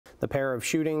The pair of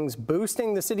shootings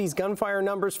boosting the city's gunfire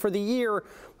numbers for the year,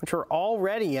 which are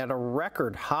already at a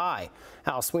record high.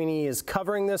 Al Sweeney is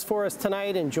covering this for us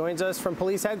tonight and joins us from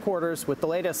police headquarters with the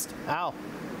latest. Al.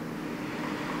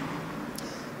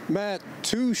 Matt,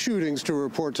 2 shootings to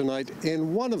report tonight.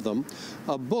 In one of them,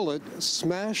 a bullet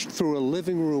smashed through a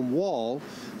living room wall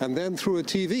and then through a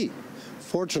TV.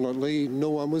 Fortunately,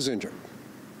 no one was injured.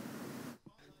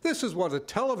 This is what a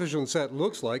television set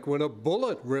looks like when a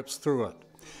bullet rips through it.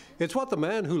 It's what the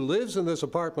man who lives in this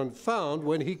apartment found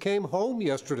when he came home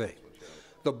yesterday.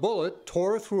 The bullet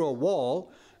tore through a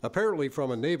wall, apparently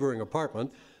from a neighboring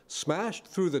apartment, smashed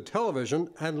through the television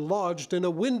and lodged in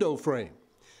a window frame.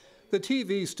 The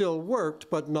TV still worked,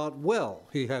 but not well.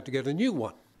 He had to get a new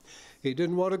one. He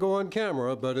didn't want to go on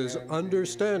camera, but is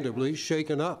understandably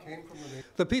shaken up.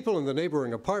 The people in the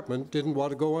neighboring apartment didn't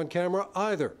want to go on camera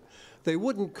either. They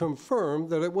wouldn't confirm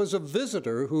that it was a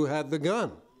visitor who had the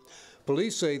gun.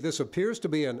 Police say this appears to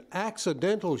be an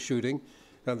accidental shooting,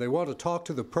 and they want to talk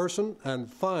to the person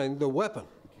and find the weapon.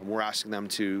 We're asking them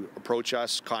to approach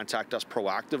us, contact us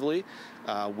proactively.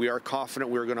 We are confident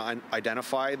we're going to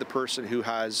identify the person who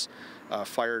has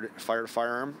fired a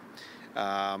firearm.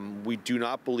 We do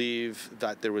not believe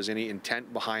that there was any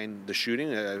intent behind the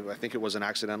shooting. I think it was an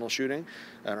accidental shooting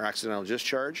or accidental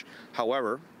discharge.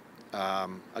 However,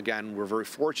 again, we're very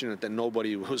fortunate that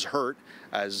nobody was hurt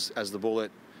as the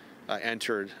bullet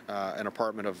entered an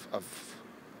apartment of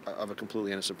a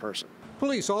completely innocent person.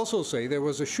 Police also say there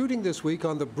was a shooting this week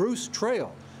on the Bruce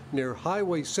Trail near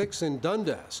Highway 6 in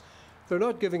Dundas. They're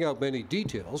not giving out many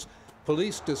details.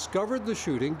 Police discovered the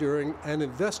shooting during an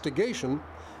investigation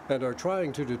and are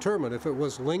trying to determine if it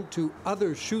was linked to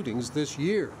other shootings this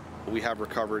year. We have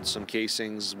recovered some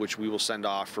casings which we will send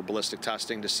off for ballistic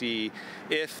testing to see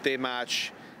if they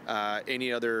match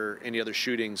any other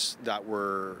shootings that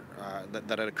were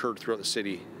that had occurred throughout the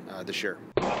city this year.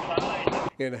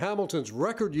 In Hamilton's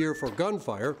record year for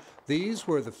gunfire, these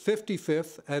were the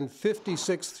 55th and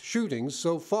 56th shootings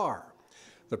so far.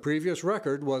 The previous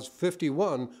record was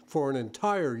 51 for an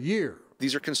entire year.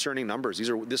 These are concerning numbers.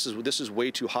 This is way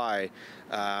too high.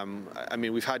 I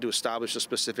mean, we've had to establish a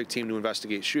specific team to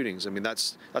investigate shootings. I mean,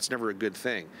 that's never a good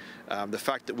thing. The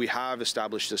fact that we have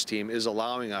established this team is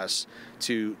allowing us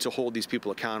to hold these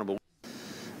people accountable.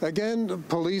 Again,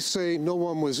 police say no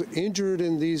one was injured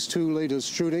in these 2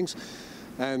 latest shootings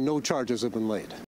and no charges have been laid.